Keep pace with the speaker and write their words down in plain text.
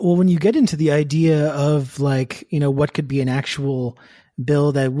Well, when you get into the idea of like, what could be an actual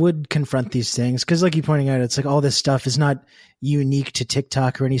bill that would confront these things, because like you pointing out, it's like all this stuff is not unique to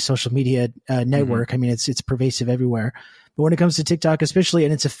TikTok or any social media network. Mm-hmm. I mean, it's pervasive everywhere. But when it comes to TikTok, especially,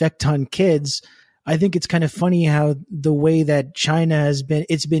 and its effect on kids, I think it's kind of funny how the way that China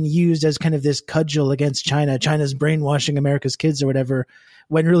it's been used as kind of this cudgel against China. China's brainwashing America's kids or whatever,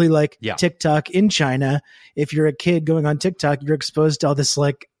 when really like TikTok in China, if you're a kid going on TikTok, you're exposed to all this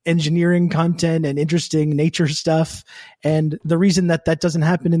like engineering content and interesting nature stuff. And the reason that doesn't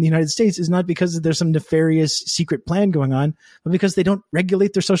happen in the United States is not because there's some nefarious secret plan going on, but because they don't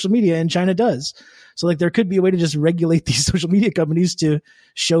regulate their social media, and China does. So like there could be a way to just regulate these social media companies to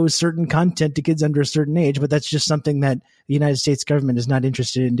show certain content to kids under a certain age, but that's just something that the United States government is not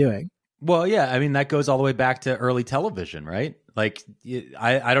interested in doing. Well, yeah, I mean, that goes all the way back to early television, right? Like,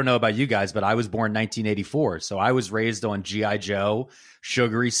 I don't know about you guys, but I was born 1984. So I was raised on G.I. Joe,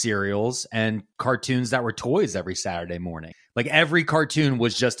 sugary cereals, and cartoons that were toys every Saturday morning. Like every cartoon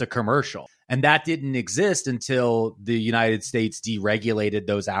was just a commercial. And that didn't exist until the United States deregulated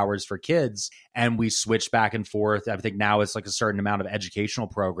those hours for kids. And we switched back and forth. I think now it's like a certain amount of educational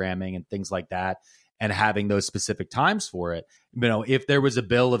programming and things like that, and having those specific times for it. If there was a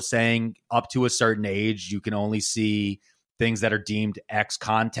bill of saying up to a certain age, you can only see things that are deemed X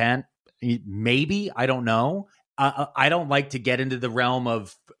content, maybe, I don't know. I don't like to get into the realm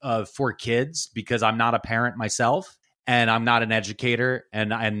of for kids because I'm not a parent myself and I'm not an educator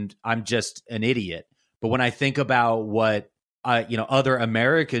and I'm just an idiot. But when I think about what other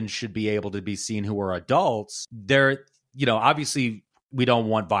Americans should be able to be seen who are adults, they're obviously we don't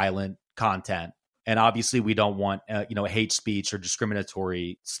want violent content. And obviously, we don't want, hate speech or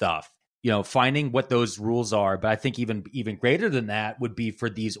discriminatory stuff. Finding what those rules are. But I think even greater than that would be for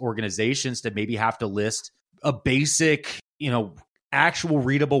these organizations to maybe have to list a basic, actual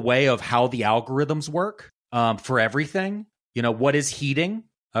readable way of how the algorithms work for everything. What is heating?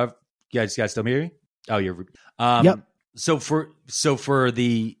 You guys still hear me? Oh, you're. Yep. So for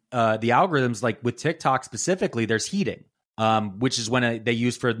the algorithms, like with TikTok specifically, there's heating. Which is when they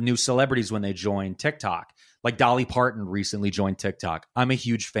use for new celebrities when they join TikTok. Like Dolly Parton recently joined TikTok. I'm a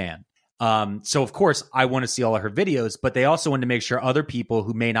huge fan. So, of course, I want to see all of her videos, but they also wanted to make sure other people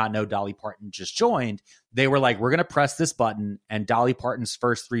who may not know Dolly Parton just joined, they were like, we're going to press this button, and Dolly Parton's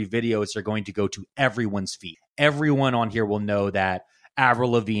first 3 videos are going to go to everyone's feed. Everyone on here will know that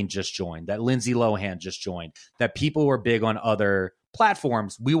Avril Lavigne just joined, that Lindsay Lohan just joined, that people who are big on other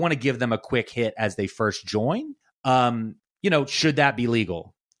platforms, we want to give them a quick hit as they first join. Should that be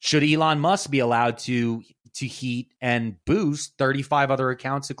legal? Should Elon Musk be allowed to heat and boost 35 other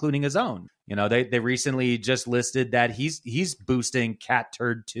accounts, including his own? They recently just listed that he's boosting Cat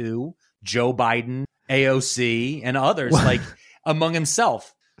Turd 2, Joe Biden, AOC, and others like among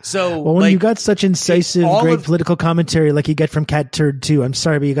himself. So when you got such incisive, great political commentary like you get from Cat Turd 2, I'm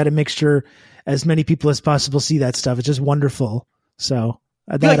sorry, but you got to make sure as many people as possible see that stuff. It's just wonderful. So.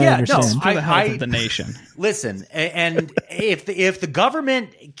 I understand. No, for the health of the nation. Listen, and if the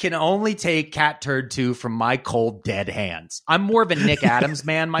government can only take Cat Turd 2 from my cold, dead hands, I'm more of a Nick Adams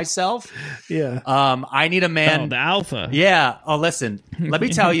man myself. Yeah. I need a man. Oh, the alpha. Yeah. Oh, listen, let me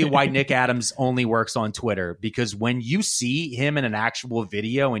tell you why Nick Adams only works on Twitter. Because when you see him in an actual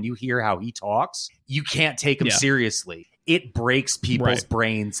video and you hear how he talks, you can't take him seriously. It breaks people's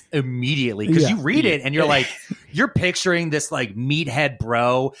brains immediately because you read it and you're like, you're picturing this like meathead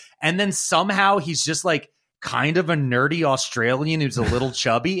bro. And then somehow he's just like kind of a nerdy Australian who's a little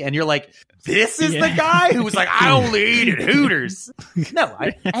chubby. And you're like, this is the guy who was like, I only eat at Hooters. No,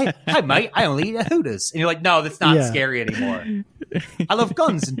 hi, mate, I only eat at Hooters. And you're like, no, that's not scary anymore. I love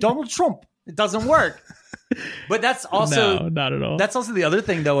guns and Donald Trump. It doesn't work. But that's also no, not at all. That's also the other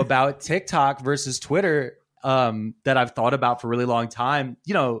thing, though, about TikTok versus Twitter. That I've thought about for a really long time,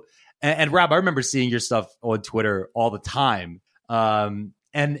 and Rob, I remember seeing your stuff on Twitter all the time. And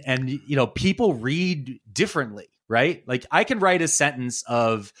people read differently, right? Like I can write a sentence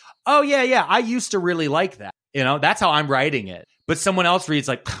of, oh yeah, I used to really like that. That's how I'm writing it. But someone else reads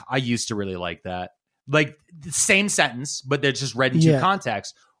like, I used to really like that. Like the same sentence, but they're just read in two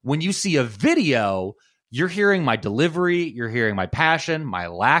contexts. When you see a video, you're hearing my delivery, you're hearing my passion, my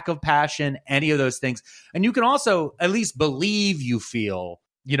lack of passion, any of those things. And you can also at least believe you feel,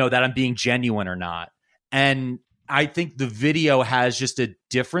 that I'm being genuine or not. And I think the video has just a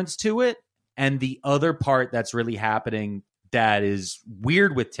difference to it. And the other part that's really happening that is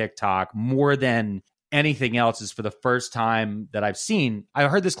weird with TikTok more than anything else is for the first time that I've seen, I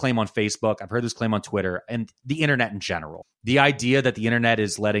heard this claim on Facebook, I've heard this claim on Twitter, and the internet in general. The idea that the internet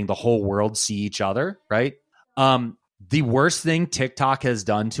is letting the whole world see each other, right? the worst thing TikTok has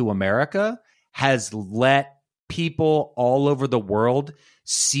done to America has let people all over the world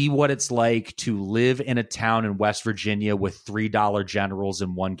see what it's like to live in a town in West Virginia with $3 Generals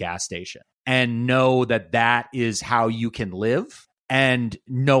and one gas station and know that that is how you can live and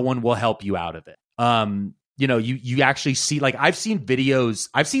no one will help you out of it. You actually see, like, I've seen videos,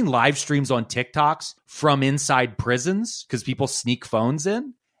 I've seen live streams on TikToks from inside prisons because people sneak phones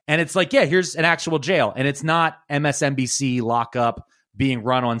in. And it's like, yeah, here's an actual jail. And it's not MSNBC lockup being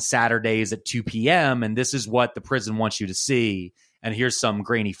run on Saturdays at 2 p.m. And this is what the prison wants you to see. And here's some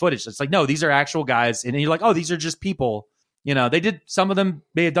grainy footage. It's like, no, these are actual guys. And you're like, oh, these are just people. They did, some of them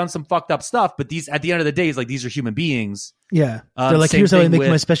may have done some fucked up stuff, but these, at the end of the day, it's like, these are human beings. Yeah. They're like, here's how I make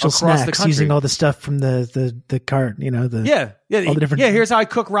my special snacks using all the stuff from the cart, all the different. Yeah. Here's how I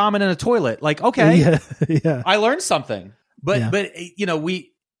cook ramen in a toilet. Like, okay. Yeah. I learned something, but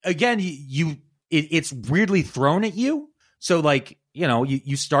it's weirdly thrown at you. So like,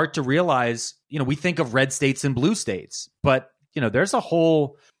 you start to realize, we think of red states and blue states, but there's a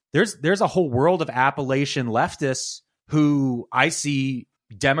whole world of Appalachian leftists who I see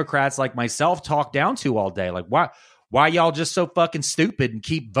Democrats like myself talk down to all day. Like, why y'all just so fucking stupid and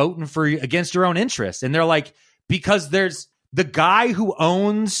keep voting against your own interests? And they're like, because there's the guy who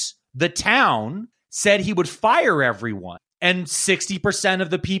owns the town said he would fire everyone. And 60% of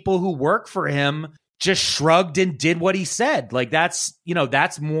the people who work for him just shrugged and did what he said. Like, that's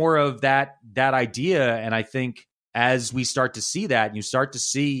more of that idea. And I think as we start to see that, and you start to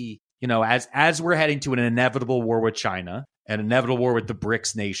see, as we're heading to an inevitable war with China, an inevitable war with the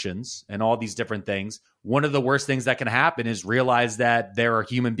BRICS nations and all these different things, one of the worst things that can happen is realize that there are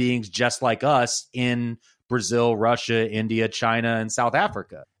human beings just like us in Brazil, Russia, India, China, and South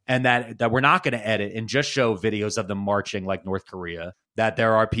Africa. And that we're not going to edit and just show videos of them marching like North Korea. That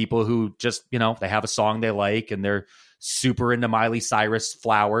there are people who just, they have a song they like and they're super into Miley Cyrus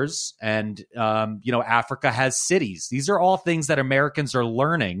flowers. And, Africa has cities. These are all things that Americans are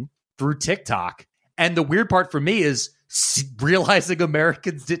learning through TikTok. And the weird part for me is realizing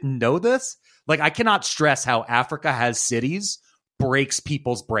Americans didn't know this. Like, I cannot stress how Africa has cities breaks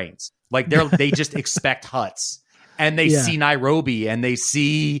people's brains. Like, they just expect huts. And they see Nairobi and they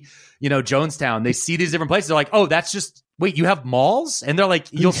see, Jonestown. They see these different places. They're like, oh, that's just, wait, you have malls? And they're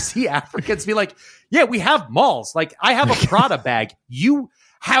like, you'll see Africans be like, yeah, we have malls. Like, I have a Prada bag. You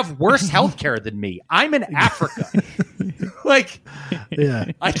have worse healthcare than me. I'm in Africa. Like,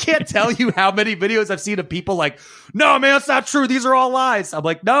 I can't tell you how many videos I've seen of people like, no, man, it's not true. These are all lies. I'm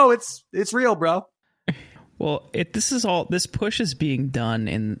like, no, it's real, bro. Well, this push is being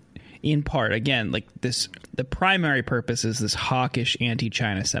done in part, again, like this, the primary purpose is this hawkish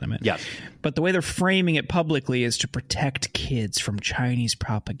anti-China sentiment. Yes. But the way they're framing it publicly is to protect kids from Chinese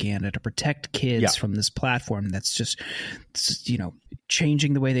propaganda, to protect kids from this platform that's just,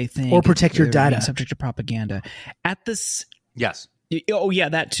 changing the way they think. Or protect your data. Being subject to propaganda. At this... Yes. Oh, yeah,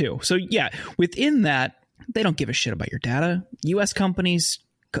 that too. So, yeah, within that, they don't give a shit about your data. U.S. companies...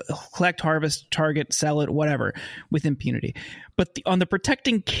 collect, harvest, target, sell it, whatever, with impunity. But on the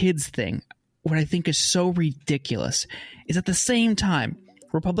protecting kids thing, what I think is so ridiculous is at the same time,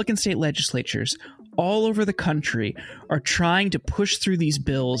 Republican state legislatures all over the country are trying to push through these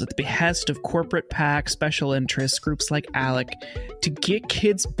bills at the behest of corporate PAC, special interests, groups like ALEC, to get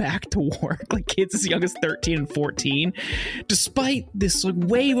kids back to work, like kids as young as 13 and 14, despite this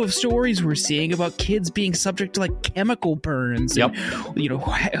wave of stories we're seeing about kids being subject to like chemical burns and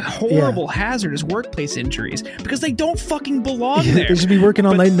horrible hazardous workplace injuries because they don't fucking belong there. They should be working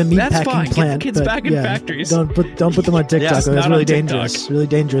all night in the meat packing fine. plant. Get the kids back in factories. Don't put them on TikTok. Yes, that's really dangerous. Really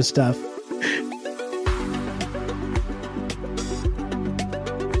dangerous stuff.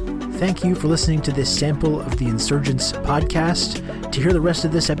 Thank you for listening to this sample of the Insurgents podcast. To hear the rest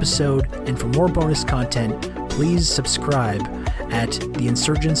of this episode and for more bonus content, please subscribe at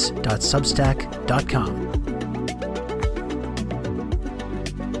theinsurgents.substack.com.